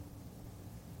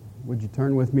Would you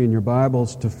turn with me in your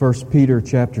Bibles to 1 Peter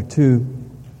chapter 2?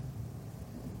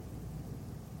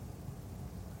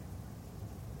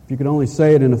 If you could only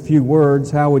say it in a few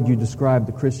words, how would you describe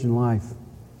the Christian life?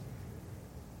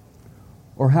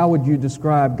 Or how would you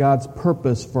describe God's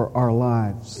purpose for our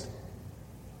lives?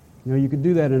 You know, you could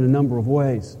do that in a number of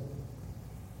ways.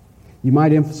 You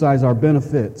might emphasize our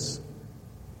benefits.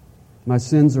 My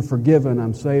sins are forgiven.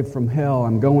 I'm saved from hell.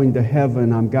 I'm going to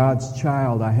heaven. I'm God's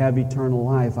child. I have eternal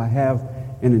life. I have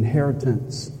an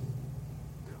inheritance.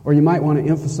 Or you might want to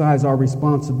emphasize our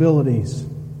responsibilities.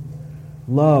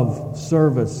 Love,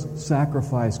 service,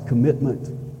 sacrifice, commitment.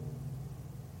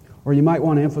 Or you might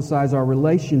want to emphasize our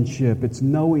relationship. It's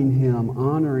knowing Him,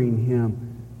 honoring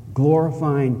Him,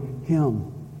 glorifying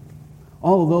Him.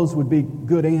 All of those would be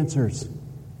good answers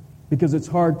because it's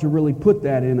hard to really put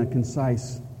that in a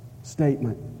concise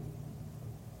statement.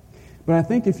 But I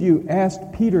think if you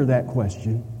asked Peter that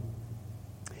question,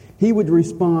 he would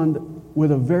respond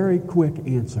with a very quick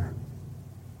answer.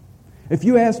 If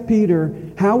you asked Peter,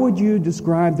 how would you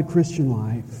describe the Christian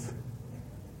life?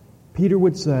 Peter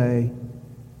would say,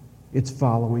 it's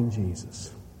following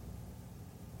Jesus.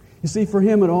 You see, for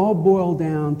him it all boiled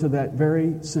down to that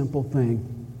very simple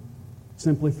thing,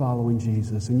 simply following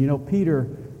Jesus. And you know, Peter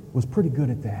was pretty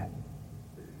good at that.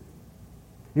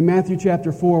 In Matthew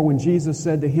chapter 4, when Jesus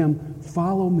said to him,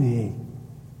 "Follow me,"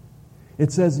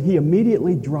 it says he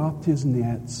immediately dropped his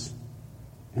nets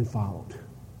and followed.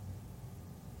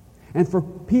 And for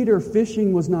Peter,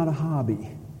 fishing was not a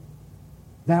hobby.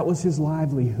 That was his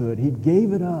livelihood. He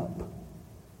gave it up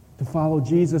to follow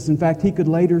Jesus. In fact, he could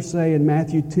later say in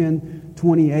Matthew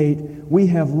 10:28, "We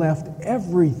have left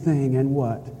everything and"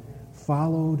 what?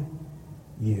 "Followed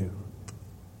you."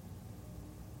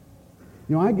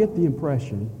 You know, I get the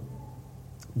impression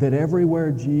that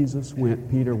everywhere Jesus went,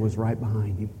 Peter was right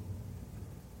behind him.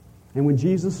 And when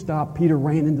Jesus stopped, Peter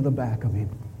ran into the back of him.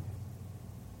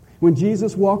 When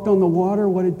Jesus walked on the water,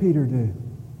 what did Peter do?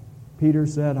 Peter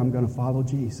said, "I'm going to follow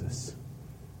Jesus."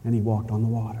 And he walked on the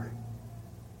water.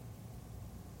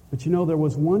 But you know, there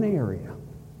was one area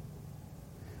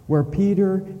where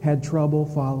Peter had trouble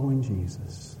following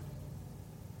Jesus.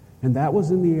 And that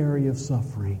was in the area of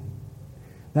suffering.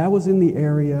 That was in the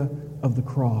area of the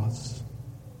cross.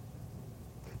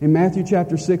 In Matthew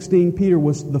chapter 16, Peter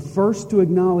was the first to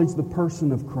acknowledge the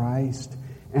person of Christ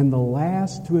and the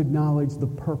last to acknowledge the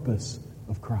purpose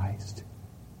of Christ.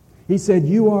 He said,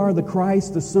 "You are the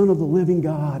Christ, the Son of the living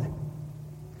God."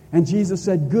 And Jesus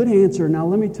said, "Good answer. Now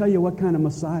let me tell you what kind of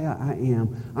Messiah I am.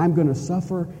 I'm going to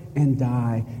suffer and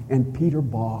die." And Peter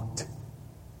balked.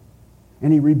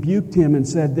 And he rebuked him and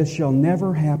said, "This shall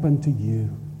never happen to you."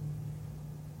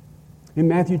 In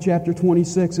Matthew chapter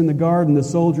 26, in the garden, the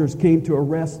soldiers came to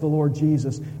arrest the Lord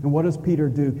Jesus. And what does Peter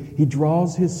do? He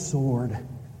draws his sword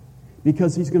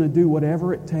because he's going to do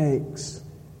whatever it takes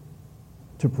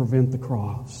to prevent the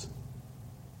cross.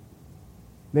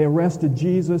 They arrested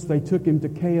Jesus. They took him to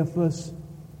Caiaphas.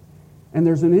 And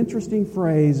there's an interesting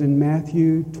phrase in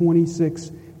Matthew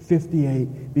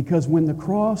 26:58, because when the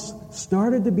cross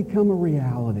started to become a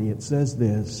reality, it says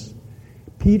this: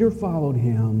 Peter followed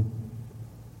him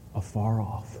afar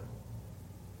off.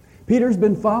 Peter's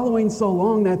been following so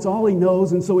long, that's all he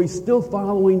knows, and so he's still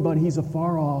following, but he's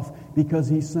afar off because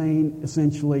he's saying,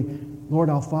 essentially, "Lord,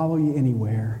 I'll follow you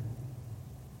anywhere,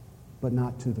 but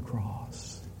not to the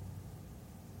cross."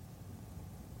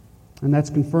 And that's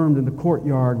confirmed in the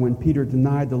courtyard when Peter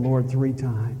denied the Lord 3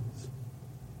 times.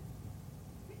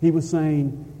 He was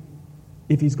saying,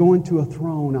 if he's going to a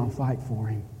throne, I'll fight for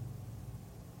him.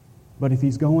 But if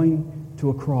he's going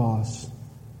to a cross,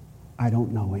 I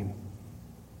don't know him.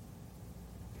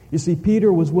 You see,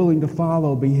 Peter was willing to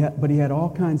follow, but he had all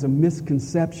kinds of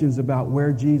misconceptions about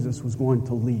where Jesus was going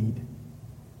to lead.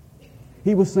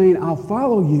 He was saying, "I'll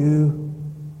follow you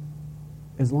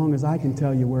as long as I can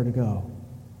tell you where to go."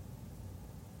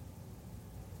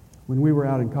 When we were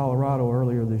out in Colorado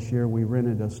earlier this year, we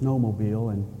rented a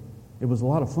snowmobile, and it was a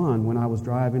lot of fun when I was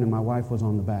driving and my wife was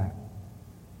on the back.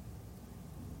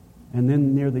 And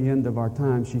then near the end of our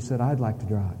time, she said, "I'd like to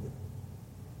drive."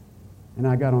 And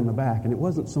I got on the back, and it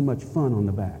wasn't so much fun on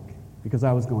the back because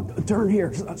I was going, "Turn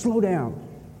here, slow down."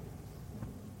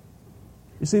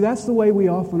 You see, that's the way we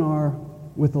often are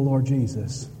with the Lord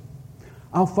Jesus.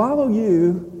 I'll follow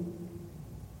you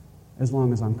as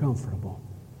long as I'm comfortable.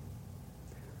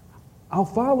 I'll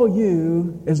follow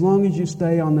you as long as you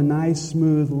stay on the nice,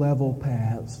 smooth, level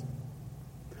paths.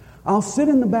 I'll sit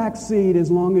in the back seat as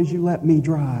long as you let me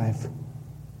drive.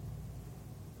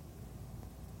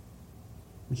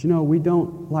 But you know, we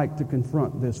don't like to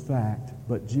confront this fact,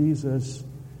 but Jesus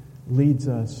leads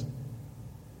us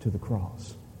to the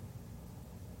cross.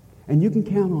 And you can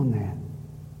count on that.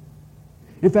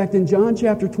 In fact, in John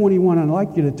chapter 21, I'd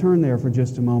like you to turn there for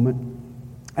just a moment.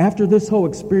 After this whole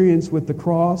experience with the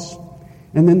cross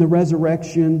and then the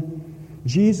resurrection,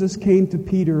 Jesus came to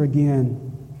Peter again.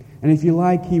 And if you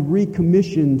like, he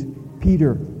recommissioned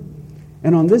Peter.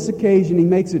 And on this occasion, he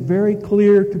makes it very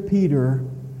clear to Peter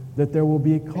that there will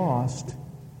be a cost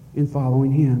in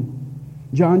following him.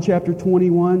 John chapter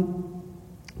 21,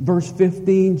 verse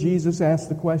 15, Jesus asked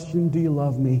the question, do you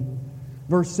love me?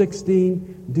 Verse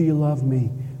 16, do you love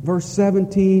me? Verse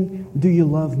 17, do you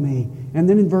love me? And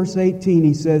then in verse 18,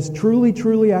 he says, truly,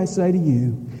 truly, I say to you,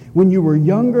 when you were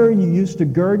younger, you used to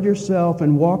gird yourself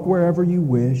and walk wherever you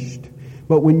wished.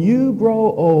 But when you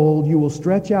grow old, you will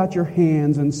stretch out your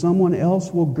hands, and someone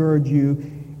else will gird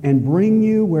you and bring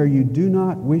you where you do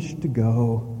not wish to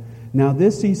go. Now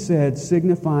this he said,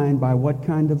 signifying by what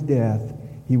kind of death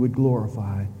he would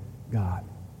glorify God.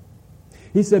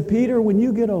 He said, Peter, when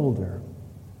you get older,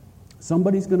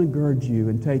 somebody's going to gird you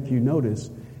and take you, notice,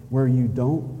 where you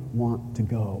don't want to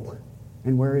go.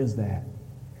 And where is that?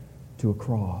 To a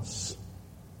cross.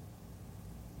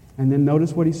 And then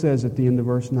notice what he says at the end of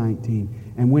verse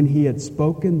 19. And when he had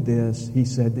spoken this, he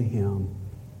said to him,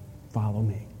 follow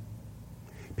me.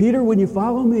 Peter, when you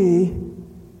follow me,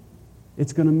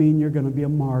 it's going to mean you're going to be a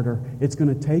martyr. It's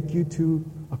going to take you to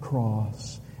a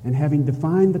cross. And having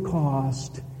defined the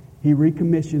cost, he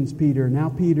recommissions Peter. Now,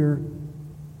 Peter,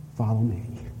 follow me.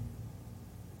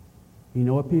 You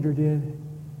know what Peter did?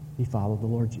 He followed the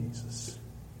Lord Jesus.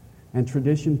 And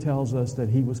tradition tells us that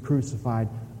he was crucified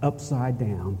upside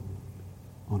down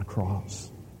on a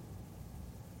cross.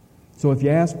 So if you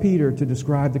ask Peter to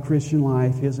describe the Christian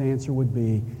life, his answer would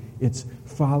be, it's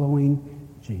following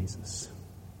Jesus.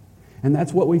 And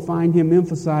that's what we find him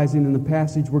emphasizing in the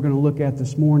passage we're going to look at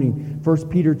this morning. 1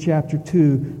 Peter chapter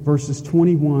 2, verses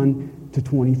 21 to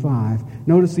 25.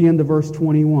 Notice the end of verse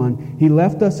 21. He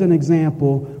left us an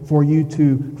example for you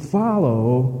to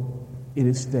follow in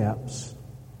his steps.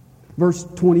 Verse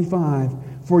 25.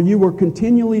 For you were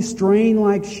continually straying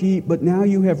like sheep, but now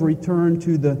you have returned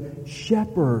to the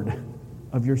shepherd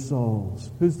of your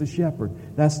souls. Who's the shepherd?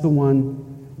 That's the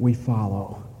one we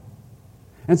follow.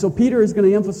 And so Peter is going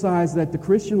to emphasize that the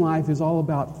Christian life is all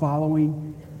about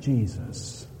following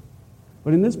Jesus.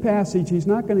 But in this passage, he's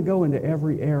not going to go into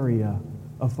every area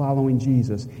of following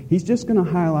Jesus. He's just going to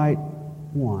highlight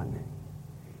one.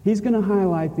 He's going to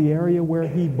highlight the area where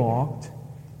he balked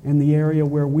and the area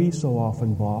where we so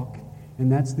often balk,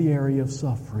 and that's the area of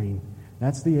suffering.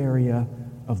 That's the area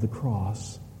of the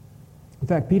cross. In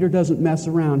fact, Peter doesn't mess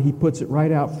around. He puts it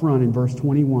right out front in verse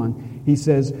 21. He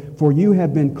says, for you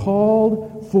have been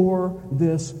called for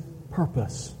this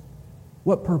purpose.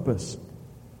 What purpose?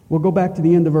 We'll go back to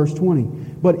the end of verse 20.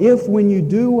 But if when you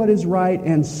do what is right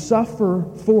and suffer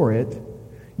for it,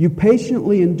 you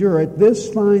patiently endure it,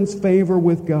 this finds favor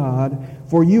with God,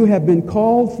 for you have been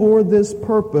called for this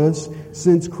purpose,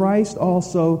 since Christ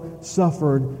also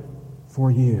suffered for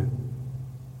you.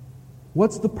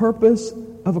 What's the purpose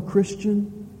of a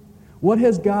Christian? What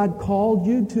has God called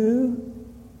you to?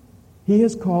 He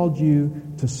has called you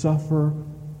to suffer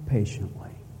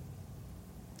patiently.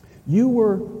 You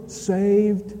were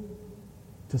saved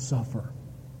to suffer.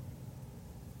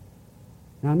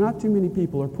 Now, not too many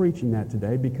people are preaching that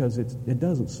today because it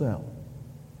doesn't sell.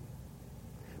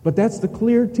 But that's the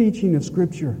clear teaching of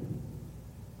Scripture.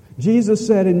 Jesus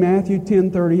said in Matthew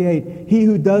 10:38, he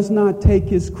who does not take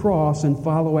his cross and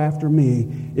follow after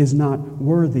me is not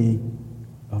worthy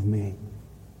of me.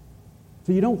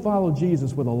 So you don't follow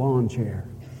Jesus with a lawn chair.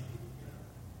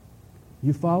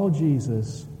 You follow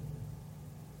Jesus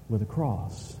with a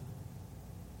cross.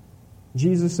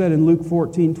 Jesus said in Luke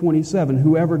 14:27,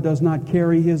 whoever does not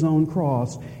carry his own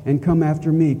cross and come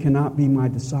after me cannot be my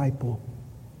disciple.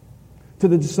 To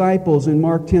the disciples in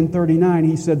Mark 10:39,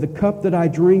 he said, the cup that I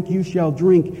drink you shall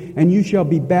drink, and you shall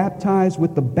be baptized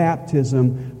with the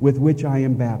baptism with which I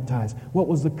am baptized. What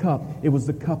was the cup? It was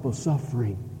the cup of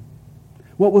suffering.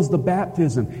 What was the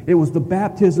baptism? It was the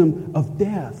baptism of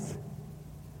death.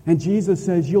 And Jesus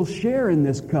says, you'll share in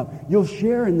this cup. You'll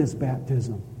share in this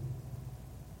baptism.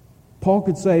 Paul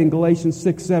could say in Galatians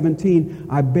 6:17,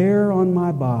 I bear on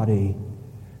my body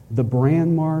the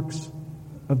brand marks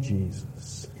of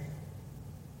Jesus.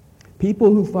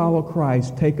 People who follow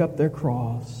Christ take up their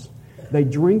cross. They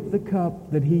drink the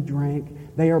cup that he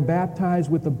drank. They are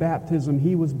baptized with the baptism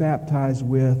he was baptized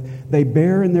with. They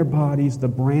bear in their bodies the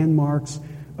brand marks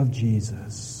of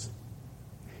Jesus.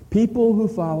 People who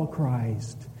follow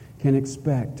Christ can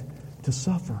expect to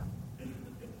suffer.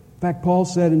 In fact, Paul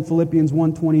said in Philippians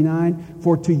 1:29,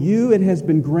 "For to you it has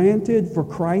been granted for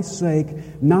Christ's sake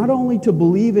not only to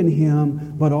believe in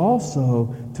Him, but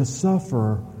also to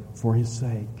suffer for His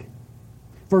sake."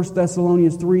 1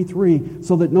 Thessalonians 3:3,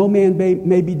 "So that no man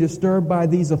may be disturbed by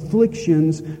these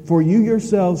afflictions, for you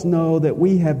yourselves know that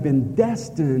we have been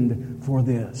destined for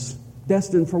this."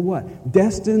 Destined for what?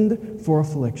 Destined for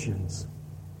afflictions.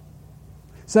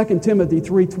 2 Timothy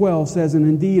 3:12 says, "And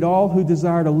indeed all who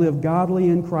desire to live godly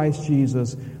in Christ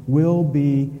Jesus will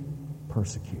be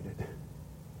persecuted."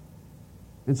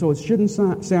 And so it shouldn't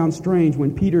sound strange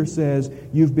when Peter says,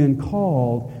 "You've been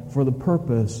called for the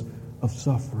purpose of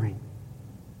suffering."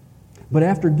 But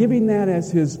after giving that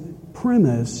as his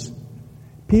premise,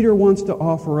 Peter wants to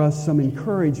offer us some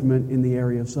encouragement in the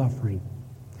area of suffering.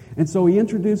 And so he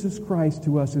introduces Christ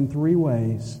to us in three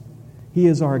ways. He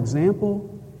is our example,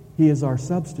 He is our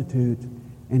substitute,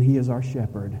 and He is our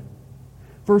shepherd.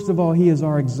 First of all, He is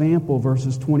our example,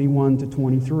 verses 21 to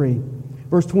 23.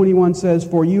 Verse 21 says,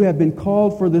 "For you have been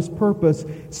called for this purpose,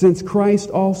 since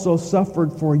Christ also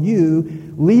suffered for you,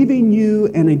 leaving you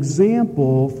an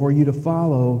example for you to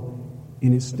follow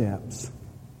in His steps."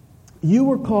 You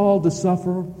were called to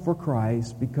suffer for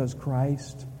Christ because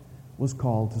Christ was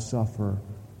called to suffer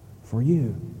for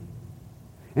you.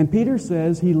 And Peter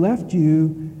says He left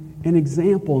you an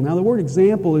example. Now the word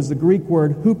example is the Greek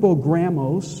word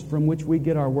hupogrammos, from which we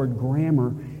get our word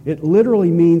grammar. It literally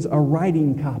means a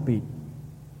writing copy.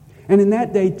 And in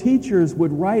that day, teachers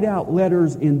would write out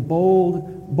letters in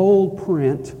bold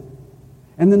print,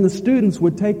 and then the students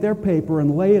would take their paper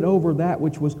and lay it over that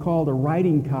which was called a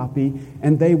writing copy,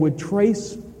 and they would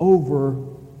trace over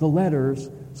the letters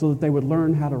so that they would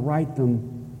learn how to write them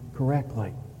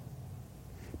correctly.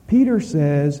 Peter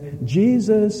says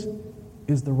Jesus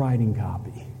is the writing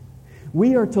copy.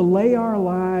 We are to lay our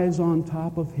lives on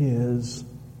top of His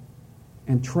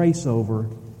and trace over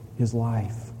His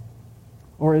life.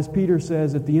 Or as Peter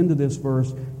says at the end of this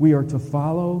verse, we are to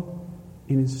follow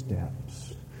in His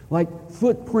steps. Like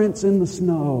footprints in the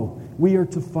snow, we are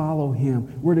to follow Him.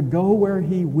 We're to go where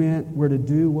He went. We're to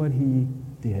do what He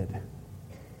did.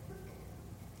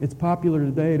 It's popular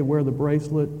today to wear the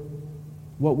bracelet,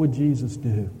 "What would Jesus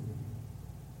do?"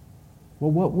 Well,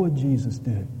 what would Jesus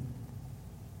do?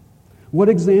 What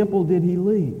example did He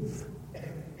leave?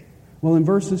 Well, in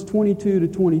verses 22 to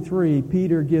 23,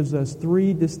 Peter gives us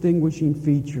three distinguishing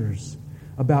features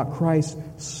about Christ's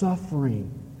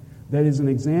suffering that is an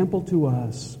example to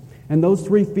us. And those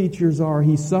three features are: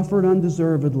 He suffered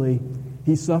undeservedly,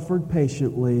 He suffered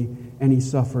patiently, and He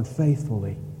suffered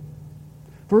faithfully.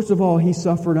 First of all, He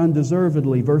suffered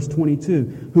undeservedly. Verse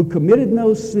 22, "Who committed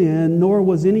no sin, nor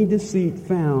was any deceit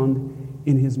found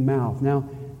in His mouth." Now,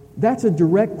 that's a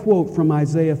direct quote from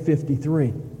Isaiah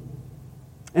 53.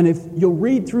 And if you'll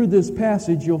read through this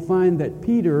passage, you'll find that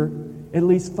Peter at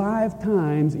least 5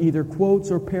 times either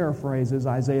quotes or paraphrases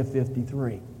Isaiah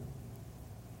 53.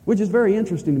 Which is very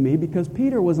interesting to me because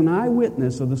Peter was an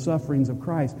eyewitness of the sufferings of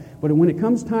Christ. But when it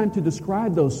comes time to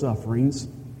describe those sufferings,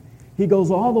 he goes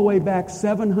all the way back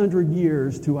 700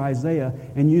 years to Isaiah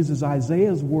and uses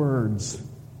Isaiah's words,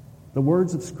 the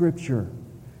words of Scripture,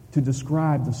 to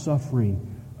describe the suffering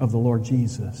of the Lord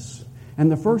Jesus.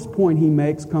 And the first point he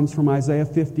makes comes from Isaiah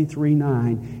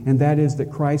 53:9, and that is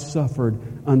that Christ suffered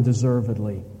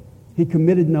undeservedly. He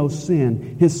committed no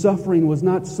sin. His suffering was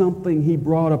not something He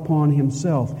brought upon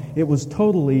Himself. It was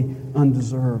totally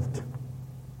undeserved.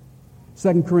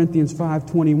 2 Corinthians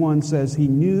 5:21 says He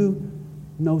knew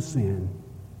no sin.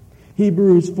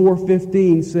 Hebrews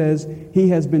 4:15 says He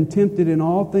has been tempted in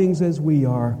all things as we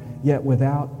are, yet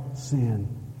without sin.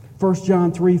 1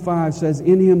 John 3:5 says,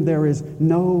 "In Him there is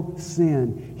no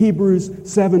sin." Hebrews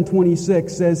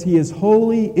 7:26 says He is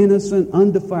holy, innocent,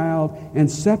 undefiled, and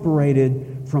separated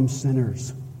from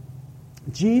sinners.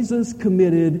 Jesus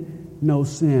committed no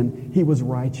sin. He was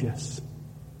righteous.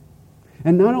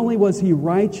 And not only was He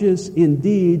righteous in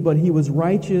deed, but He was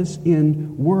righteous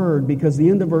in word, because the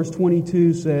end of verse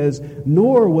 22 says,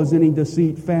 "Nor was any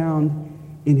deceit found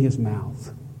in His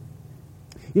mouth."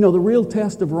 You know, the real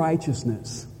test of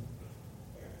righteousness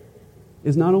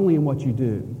is not only in what you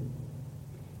do,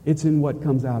 it's in what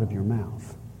comes out of your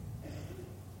mouth.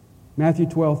 Matthew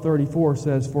 12:34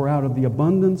 says, "For out of the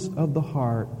abundance of the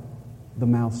heart, the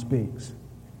mouth speaks."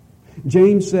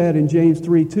 James said in James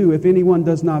 3:2, "If anyone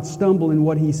does not stumble in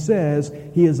what he says,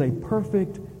 he is a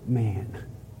perfect man."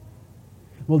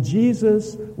 Well,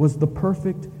 Jesus was the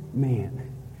perfect man.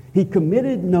 He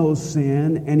committed no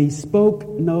sin and He spoke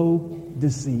no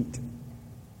deceit.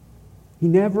 He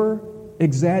never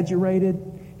exaggerated.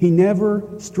 He never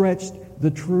stretched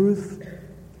the truth.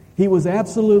 He was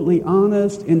absolutely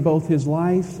honest in both His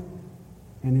life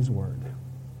and His Word.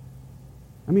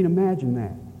 I mean, imagine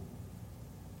that.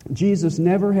 Jesus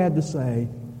never had to say,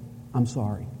 I'm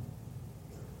sorry.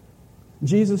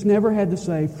 Jesus never had to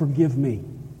say, forgive me.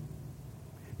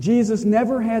 Jesus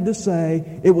never had to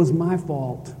say, it was my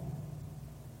fault.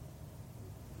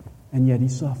 And yet He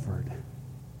suffered,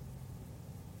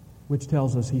 which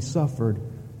tells us He suffered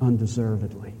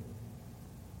undeservedly.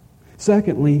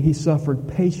 Secondly, He suffered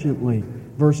patiently.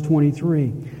 Verse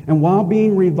 23. And while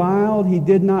being reviled, He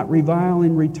did not revile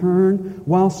in return.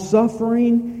 While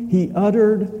suffering, He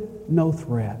uttered no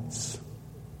threats.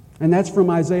 And that's from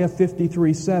Isaiah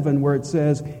 53:7, where it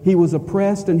says, He was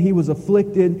oppressed and He was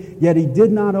afflicted, yet He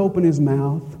did not open His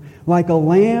mouth. Like a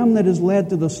lamb that is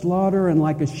led to the slaughter, and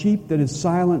like a sheep that is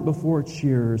silent before its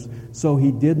shearers, so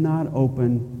He did not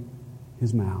open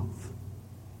His mouth.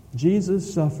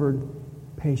 Jesus suffered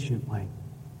patiently.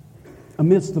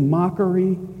 Amidst the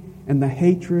mockery and the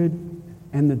hatred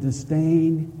and the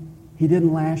disdain, He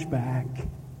didn't lash back.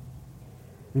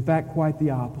 In fact, quite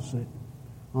the opposite.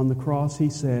 On the cross, He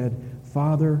said,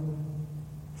 Father,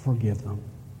 forgive them.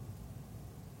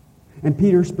 And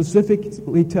Peter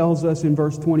specifically tells us in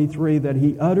verse 23 that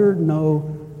He uttered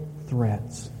no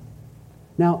threats.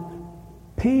 Now,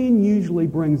 pain usually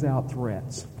brings out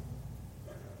threats.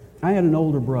 I had an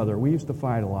older brother. We used to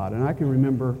fight a lot, and I can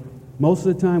remember most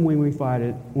of the time when we fought,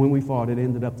 it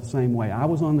ended up the same way. I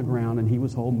was on the ground and he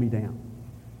was holding me down.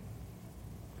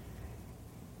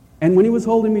 And when he was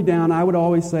holding me down, I would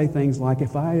always say things like,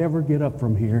 if I ever get up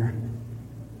from here.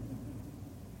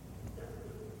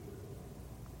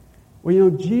 Well, you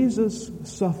know, Jesus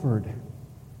suffered.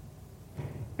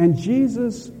 And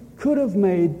Jesus could have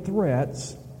made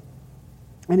threats,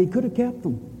 and He could have kept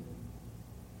them.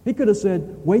 He could have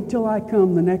said, wait till I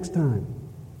come the next time.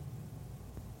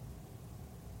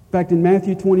 In fact, in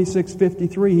Matthew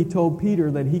 26:53, He told Peter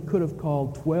that He could have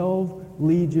called 12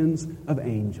 legions of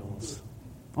angels.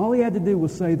 All He had to do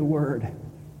was say the word,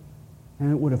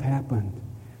 and it would have happened.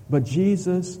 But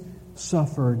Jesus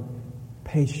suffered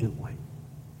patiently.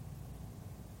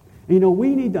 You know,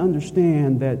 we need to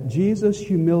understand that Jesus'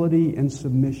 humility and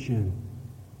submission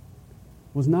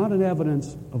was not an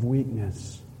evidence of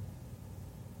weakness.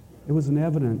 It was an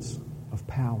evidence of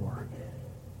power.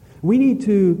 We need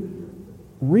to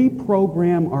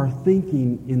reprogram our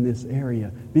thinking in this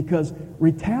area, because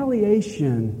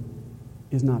retaliation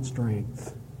is not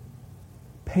strength.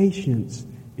 Patience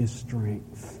is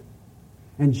strength.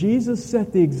 And Jesus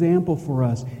set the example for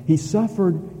us. He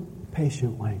suffered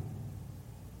patiently.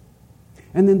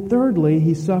 And then thirdly,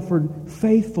 He suffered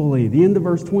faithfully. The end of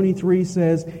verse 23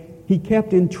 says, He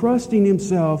kept entrusting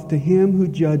Himself to Him who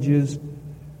judges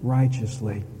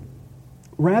righteously.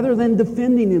 Rather than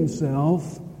defending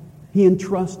Himself, He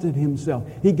entrusted Himself.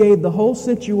 He gave the whole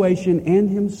situation and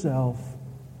Himself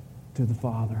to the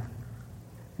Father.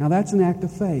 Now that's an act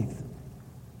of faith.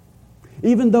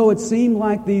 Even though it seemed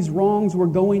like these wrongs were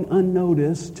going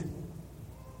unnoticed,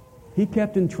 He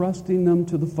kept entrusting them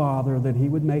to the Father, that He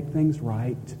would make things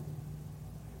right,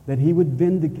 that He would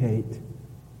vindicate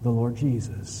the Lord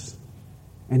Jesus.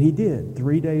 And He did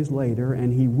 3 days later,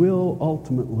 and He will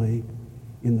ultimately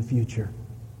in the future.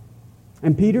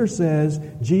 And Peter says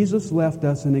Jesus left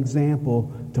us an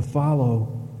example to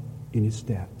follow in His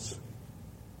steps.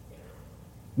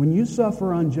 When you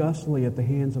suffer unjustly at the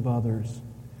hands of others,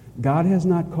 God has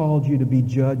not called you to be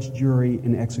judge, jury,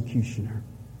 and executioner.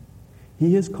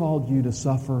 He has called you to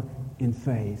suffer in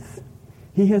faith.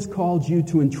 He has called you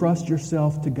to entrust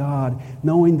yourself to God,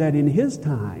 knowing that in His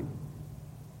time,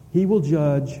 He will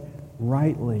judge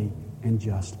rightly and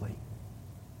justly.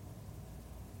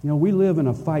 You know, we live in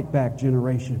a fight-back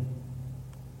generation.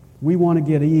 We want to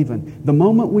get even. The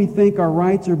moment we think our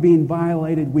rights are being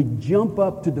violated, we jump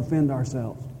up to defend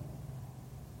ourselves.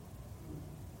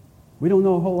 We don't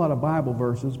know a whole lot of Bible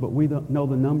verses, but we know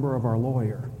the number of our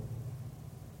lawyer.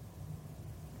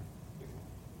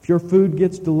 If your food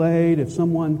gets delayed, if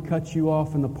someone cuts you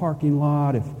off in the parking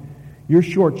lot, if you're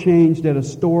shortchanged at a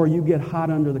store, you get hot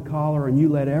under the collar and you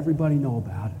let everybody know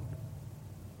about it.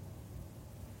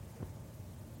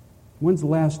 When's the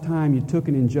last time you took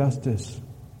an injustice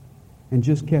and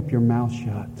just kept your mouth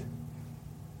shut?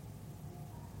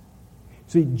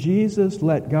 See, Jesus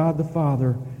let God the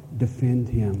Father defend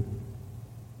Him.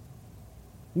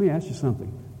 Let me ask you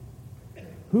something.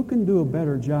 Who can do a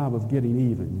better job of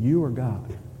getting even, you or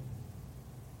God?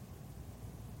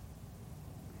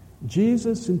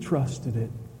 Jesus entrusted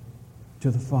it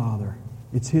to the Father.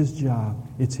 It's His job.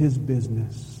 It's His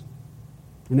business.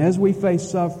 And as we face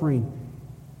suffering,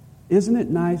 isn't it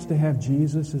nice to have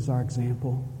Jesus as our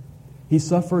example? He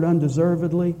suffered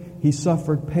undeservedly. He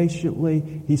suffered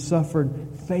patiently. He suffered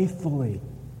faithfully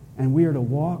and we are to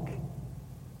walk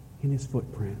in His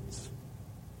footprints.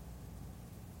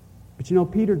 But you know,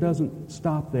 Peter doesn't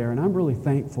stop there, and I'm really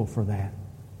thankful for that.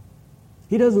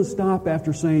 He doesn't stop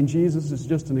after saying Jesus is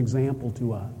just an example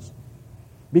to us.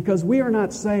 Because we are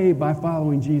not saved by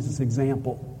following Jesus'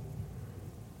 example.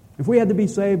 If we had to be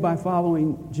saved by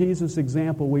following Jesus'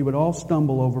 example, we would all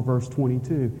stumble over verse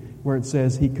 22, where it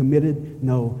says, He committed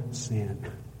no sin.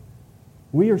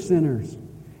 We are sinners,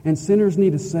 and sinners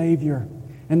need a Savior.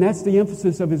 And that's the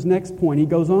emphasis of his next point. He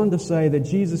goes on to say that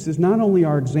Jesus is not only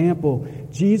our example,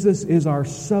 Jesus is our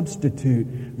substitute.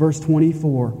 Verse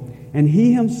 24, and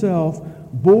He Himself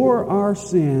bore our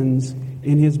sins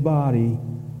in His body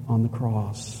on the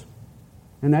cross.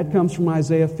 And that comes from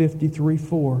Isaiah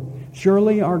 53:4.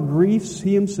 Surely our griefs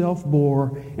He Himself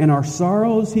bore, and our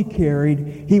sorrows He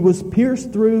carried. He was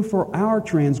pierced through for our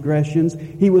transgressions.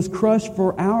 He was crushed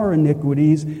for our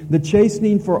iniquities. The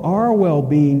chastening for our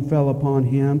well-being fell upon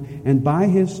Him, and by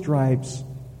His stripes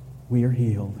we are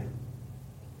healed.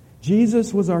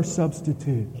 Jesus was our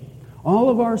substitute. All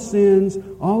of our sins,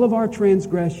 all of our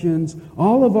transgressions,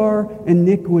 all of our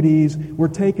iniquities were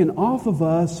taken off of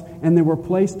us and they were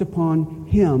placed upon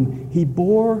Him. He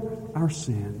bore our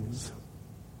sins.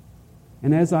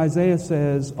 And as Isaiah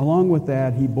says, along with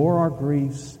that, He bore our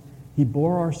griefs, He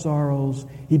bore our sorrows,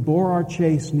 He bore our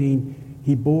chastening,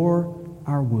 He bore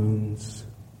our wounds.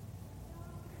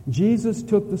 Jesus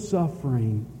took the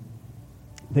suffering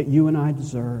that you and I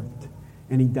deserved,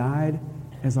 and He died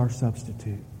as our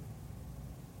substitute.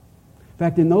 In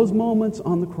fact, in those moments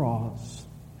on the cross,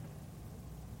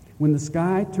 when the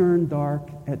sky turned dark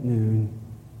at noon,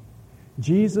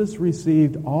 Jesus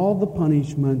received all the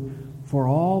punishment for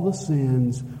all the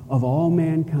sins of all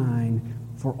mankind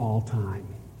for all time.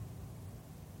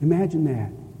 Imagine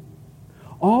that.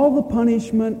 All the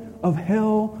punishment of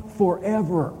hell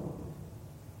forever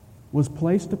was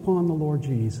placed upon the Lord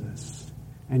Jesus,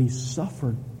 and He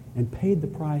suffered and paid the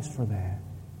price for that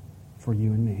for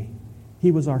you and me. He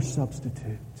was our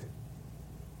substitute.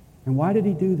 And why did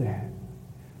He do that?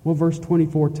 Well, verse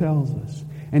 24 tells us,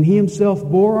 and He Himself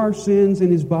bore our sins in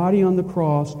His body on the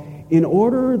cross in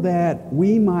order that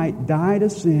we might die to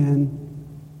sin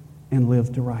and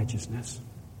live to righteousness.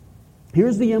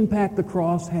 Here's the impact the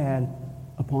cross had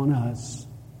upon us.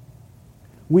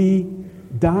 We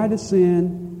die to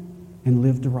sin and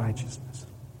live to righteousness.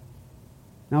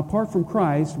 Now, apart from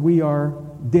Christ, we are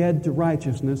dead to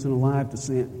righteousness and alive to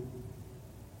sin.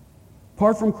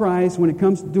 Apart from Christ, when it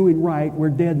comes to doing right, we're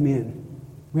dead men.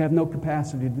 We have no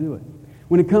capacity to do it.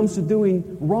 When it comes to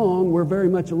doing wrong, we're very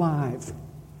much alive.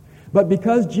 But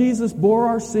because Jesus bore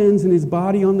our sins in His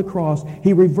body on the cross,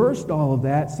 He reversed all of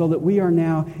that so that we are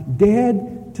now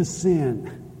dead to sin.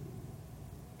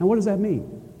 Now, what does that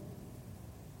mean?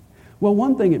 Well,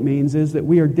 one thing it means is that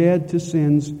we are dead to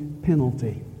sin's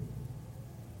penalty.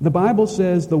 The Bible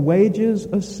says the wages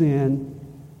of sin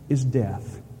is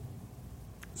death.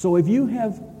 So if you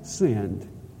have sinned,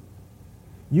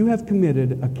 you have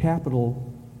committed a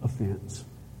capital offense.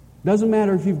 Doesn't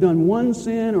matter if you've done one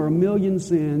sin or a million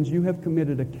sins, you have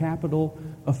committed a capital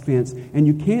offense. And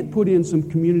you can't put in some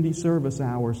community service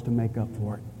hours to make up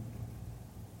for it.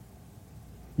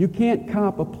 You can't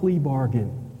cop a plea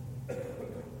bargain.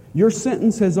 Your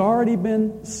sentence has already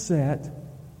been set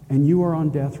and you are on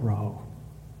death row.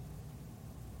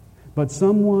 But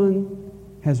someone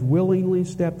has willingly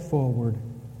stepped forward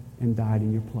and died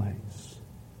in your place.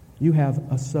 You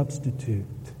have a substitute.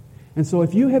 And so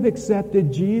if you have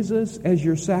accepted Jesus as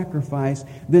your sacrifice,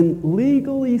 then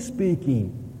legally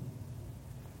speaking,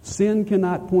 sin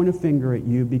cannot point a finger at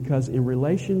you because in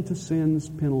relation to sin's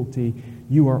penalty,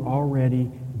 you are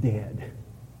already dead.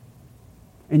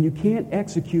 And you can't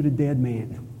execute a dead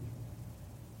man.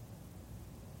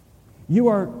 You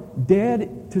are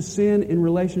dead to sin in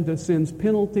relation to sin's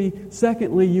penalty.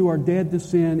 Secondly, you are dead to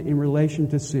sin in relation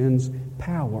to sin's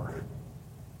power.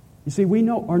 You see, we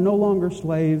are no longer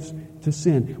slaves to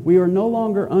sin. We are no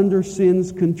longer under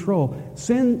sin's control.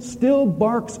 Sin still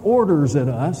barks orders at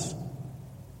us,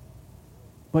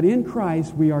 but in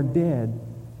Christ we are dead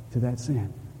to that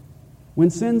sin.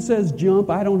 When sin says jump,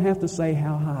 I don't have to say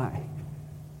how high,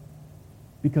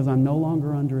 because I'm no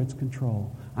longer under its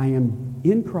control. I am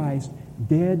in Christ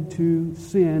dead to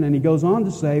sin. And he goes on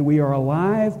to say we are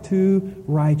alive to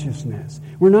righteousness.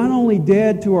 We're not only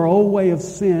dead to our old way of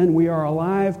sin, we are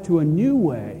alive to a new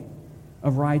way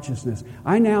of righteousness.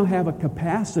 I now have a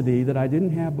capacity that I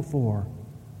didn't have before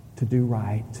to do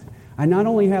right. I not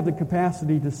only have the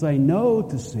capacity to say no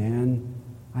to sin,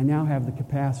 I now have the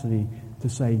capacity to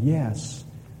say yes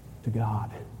to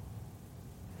God.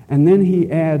 And then he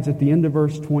adds at the end of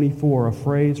verse 24 a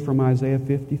phrase from Isaiah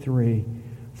 53,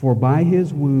 For by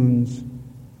His wounds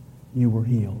you were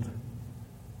healed.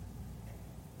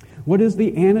 What is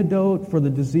the antidote for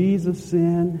the disease of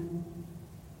sin?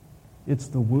 It's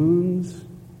the wounds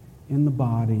in the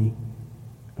body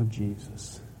of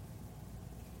Jesus.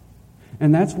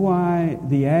 And that's why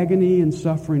the agony and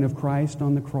suffering of Christ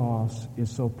on the cross is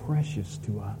so precious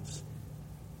to us.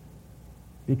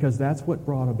 Because that's what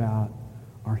brought about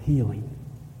our healing.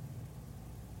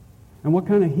 And what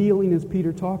kind of healing is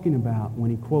Peter talking about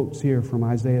when he quotes here from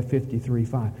Isaiah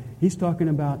 53:5? He's talking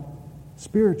about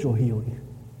spiritual healing.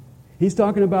 He's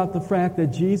talking about the fact that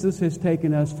Jesus has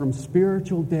taken us from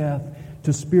spiritual death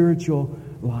to spiritual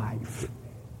life.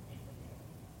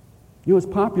 You know, it's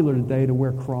popular today to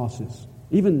wear crosses.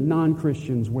 Even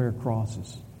non-Christians wear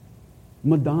crosses.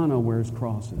 Madonna wears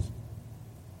crosses.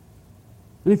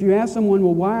 And if you ask someone,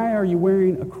 well, why are you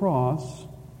wearing a cross?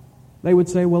 They would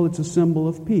say, well, it's a symbol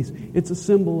of peace. It's a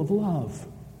symbol of love.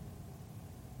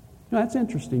 Now, that's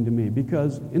interesting to me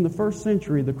because in the first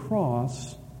century, the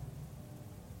cross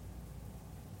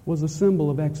was a symbol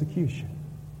of execution.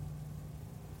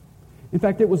 In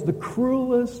fact, it was the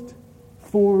cruelest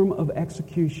form of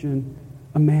execution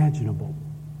imaginable.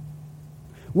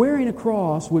 Wearing a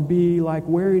cross would be like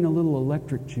wearing a little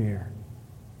electric chair,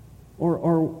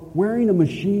 or wearing a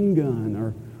machine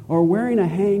gun, or wearing a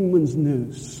hangman's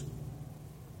noose.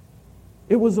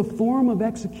 It was a form of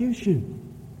execution.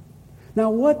 Now,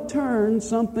 what turned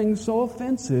something so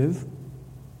offensive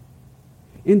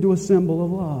into a symbol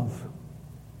of love?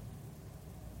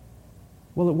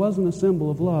 Well, it wasn't a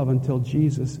symbol of love until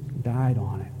Jesus died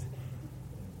on it.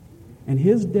 And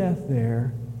His death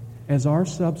there, as our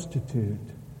substitute,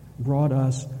 brought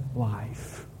us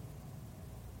life.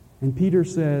 And Peter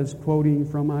says, quoting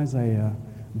from Isaiah,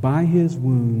 by His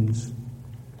wounds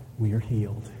we are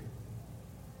healed.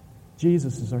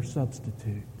 Jesus is our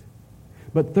substitute.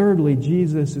 But thirdly,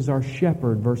 Jesus is our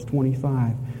shepherd, verse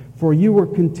 25. For you were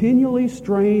continually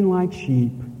straying like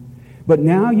sheep, but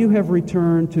now you have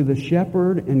returned to the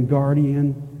shepherd and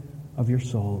guardian of your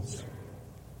souls.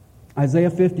 Isaiah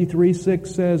 53:6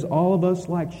 says, all of us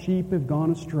like sheep have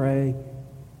gone astray.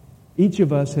 Each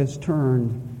of us has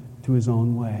turned to his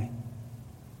own way.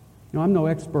 Now, I'm no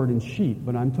expert in sheep,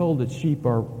 but I'm told that sheep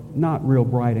are not real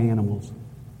bright animals.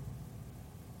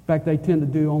 In fact, they tend to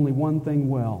do only one thing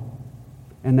well,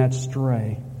 and that's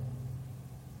stray.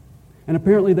 And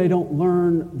apparently they don't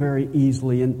learn very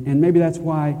easily, and maybe that's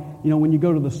why, when you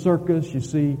go to the circus, you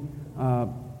see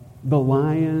the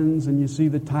lions, and you see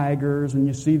the tigers, and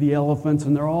you see the elephants,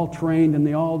 and they're all trained, and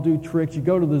they all do tricks. You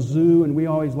go to the zoo, and we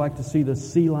always like to see the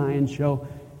sea lion show.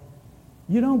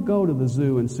 You don't go to the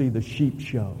zoo and see the sheep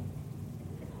show.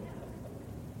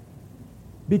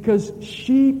 Because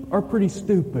sheep are pretty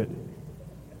stupid.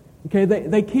 Okay,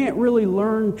 they can't really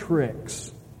learn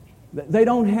tricks. They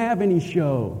don't have any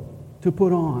show to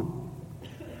put on.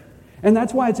 And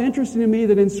that's why it's interesting to me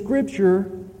that in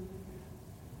Scripture,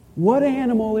 what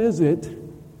animal is it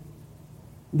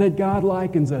that God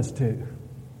likens us to?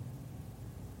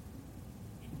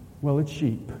 Well, it's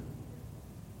sheep.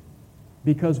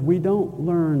 Because we don't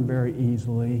learn very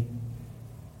easily,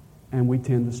 and we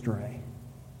tend to stray.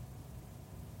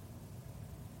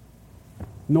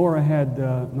 Nora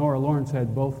Lawrence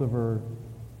had both of her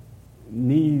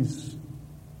knees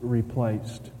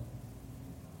replaced.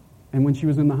 And when she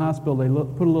was in the hospital, they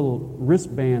put a little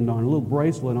wristband on, a little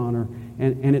bracelet on her,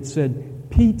 and it said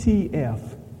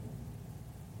PTF.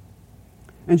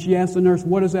 And she asked the nurse,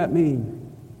 what does that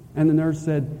mean? And the nurse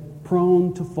said,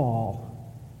 prone to fall.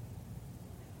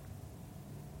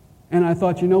 And I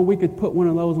thought, we could put one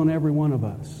of those on every one of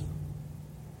us.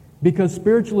 Because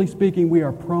spiritually speaking, we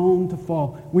are prone to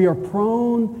fall. We are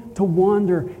prone to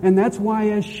wander. And that's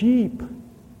why as sheep,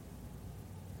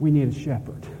 we need a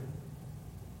shepherd.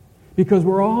 Because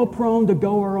we're all prone to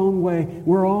go our own way.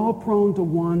 We're all prone to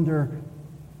wander.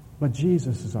 But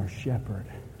Jesus is our shepherd.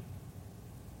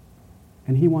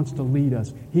 And He wants to lead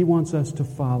us. He wants us to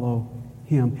follow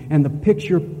Him. And the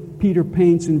picture Peter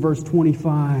paints in verse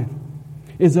 25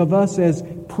 is of us as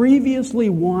previously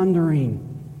wandering,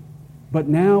 but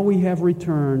now we have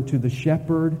returned to the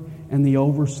shepherd and the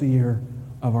overseer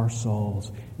of our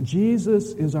souls.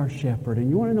 Jesus is our shepherd. And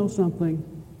you want to know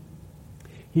something?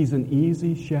 He's an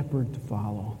easy shepherd to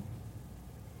follow.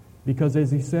 Because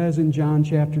as He says in John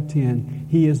chapter 10,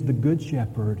 He is the good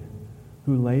shepherd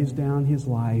who lays down His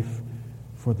life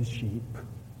for the sheep.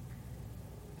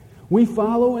 We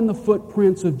follow in the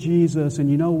footprints of Jesus, and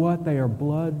you know what? They are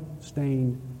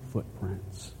blood-stained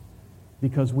footprints.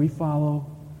 Because we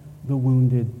follow the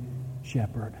wounded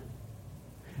shepherd.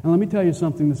 And let me tell you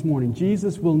something this morning.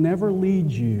 Jesus will never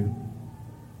lead you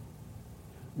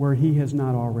where He has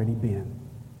not already been.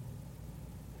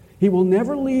 He will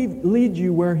never lead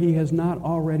you where He has not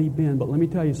already been. But let me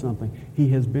tell you something. He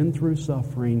has been through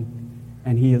suffering,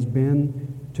 and He has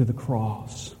been to the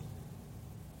cross.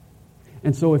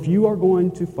 And so if you are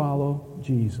going to follow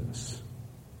Jesus,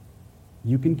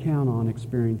 you can count on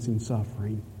experiencing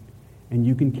suffering, and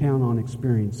you can count on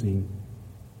experiencing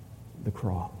the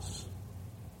cross.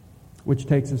 Which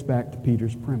takes us back to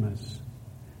Peter's premise.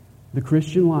 The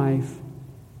Christian life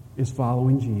is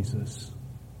following Jesus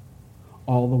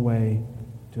all the way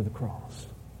to the cross.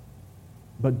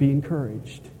 But be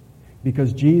encouraged,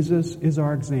 because Jesus is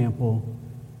our example,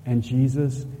 and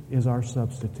Jesus is our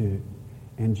substitute,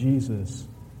 and Jesus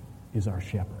is our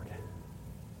shepherd.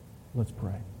 Let's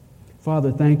pray.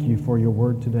 Father, thank you for your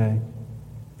word today.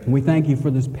 And we thank you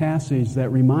for this passage that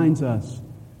reminds us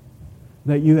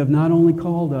that you have not only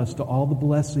called us to all the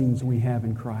blessings we have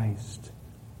in Christ,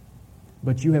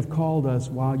 but you have called us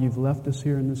while you've left us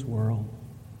here in this world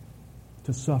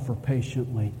to suffer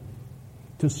patiently,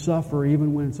 to suffer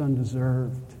even when it's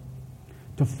undeserved,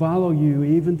 to follow you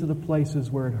even to the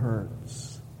places where it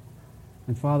hurts.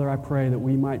 And Father, I pray that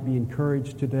we might be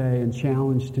encouraged today and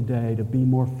challenged today to be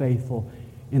more faithful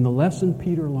in the lesson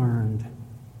Peter learned,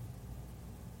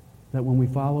 that when we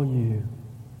follow you,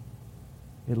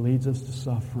 it leads us to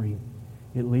suffering.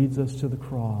 It leads us to the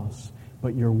cross.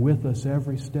 But you're with us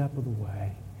every step of the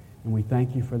way. And we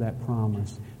thank you for that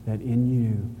promise that in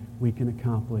you we can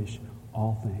accomplish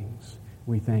all things.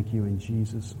 We thank you in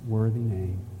Jesus' worthy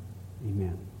name.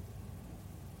 Amen.